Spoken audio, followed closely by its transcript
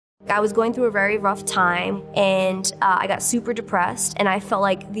I was going through a very rough time, and I got super depressed, and I felt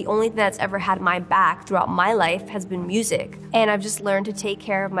like the only thing that's ever had my back throughout my life has been music. And I've just learned to take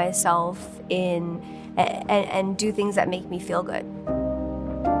care of myself and do things that make me feel good.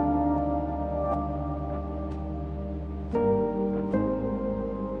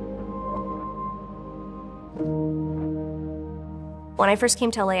 When I first came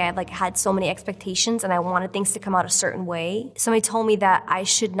to LA, I had so many expectations and I wanted things to come out a certain way. Somebody told me that I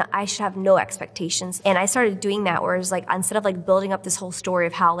should have no expectations. And I started doing that, whereas instead of building up this whole story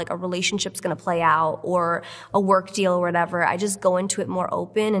of how a relationship's gonna play out or a work deal or whatever, I just go into it more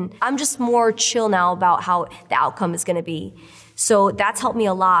open, and I'm just more chill now about how the outcome is gonna be. So that's helped me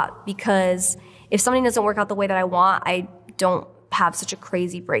a lot, because if something doesn't work out the way that I want, I don't have such a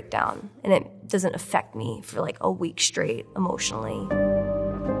crazy breakdown, and it doesn't affect me for a week straight emotionally.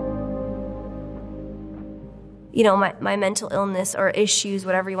 You know, my mental illness or issues,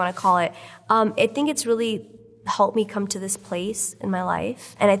 whatever you want to call it, I think it's really helped me come to this place in my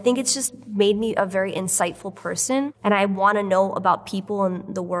life. And I think it's just made me a very insightful person, and I want to know about people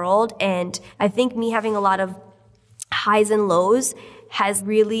in the world. And I think me having a lot of highs and lows has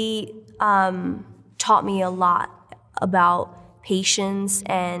really taught me a lot about patience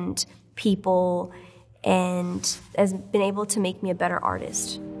and people, and has been able to make me a better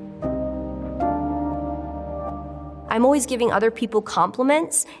artist. I'm always giving other people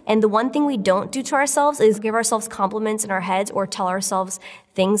compliments, and the one thing we don't do to ourselves is give ourselves compliments in our heads or tell ourselves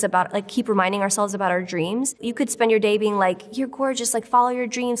things about, keep reminding ourselves about our dreams. You could spend your day being you're gorgeous, follow your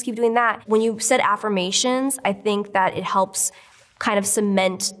dreams, keep doing that. When you said affirmations, I think that it helps kind of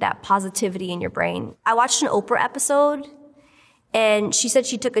cement that positivity in your brain. I watched an Oprah episode, and she said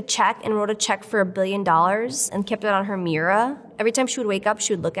she took a check and wrote a check for $1 billion and kept it on her mirror. Every time she would wake up,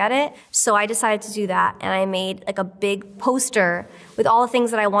 she would look at it. So I decided to do that, and I made a big poster with all the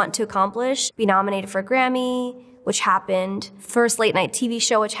things that I want to accomplish. Be nominated for a Grammy, which happened. First late night TV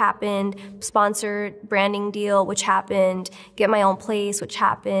show, which happened. Sponsored branding deal, which happened. Get my own place, which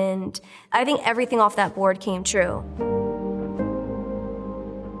happened. I think everything off that board came true.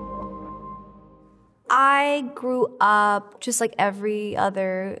 I grew up just like every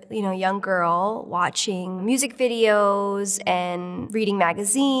other, young girl, watching music videos and reading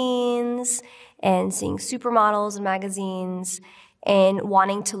magazines and seeing supermodels in magazines and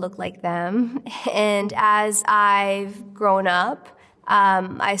wanting to look like them. And as I've grown up,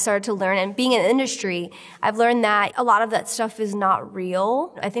 I started to learn, and being in the industry, I've learned that a lot of that stuff is not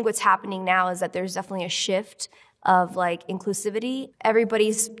real. I think what's happening now is that there's definitely a shift of inclusivity.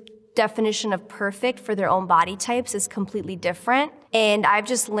 Everybody's definition of perfect for their own body types is completely different. And I've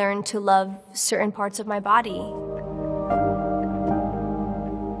just learned to love certain parts of my body.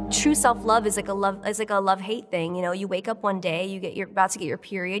 True self-love is like a love-hate thing. You wake up one day, you're about to get your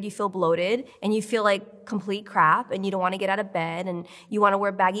period, you feel bloated, and you feel like complete crap, and you don't want to get out of bed, and you want to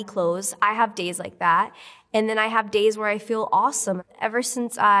wear baggy clothes. I have days like that. And then I have days where I feel awesome. Ever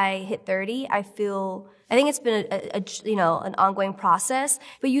since I hit 30, I think it's been an ongoing process,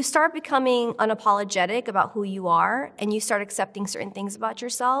 but you start becoming unapologetic about who you are, and you start accepting certain things about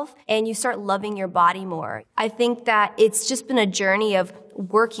yourself, and you start loving your body more. I think that it's just been a journey of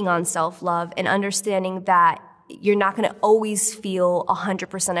working on self-love and understanding that you're not going to always feel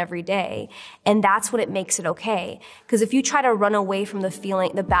 100% every day. And that's what it makes it okay. Because if you try to run away from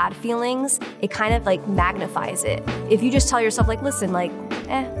the bad feelings, it kind of magnifies it. If you just tell yourself listen,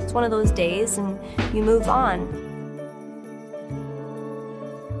 it's one of those days, and you move on.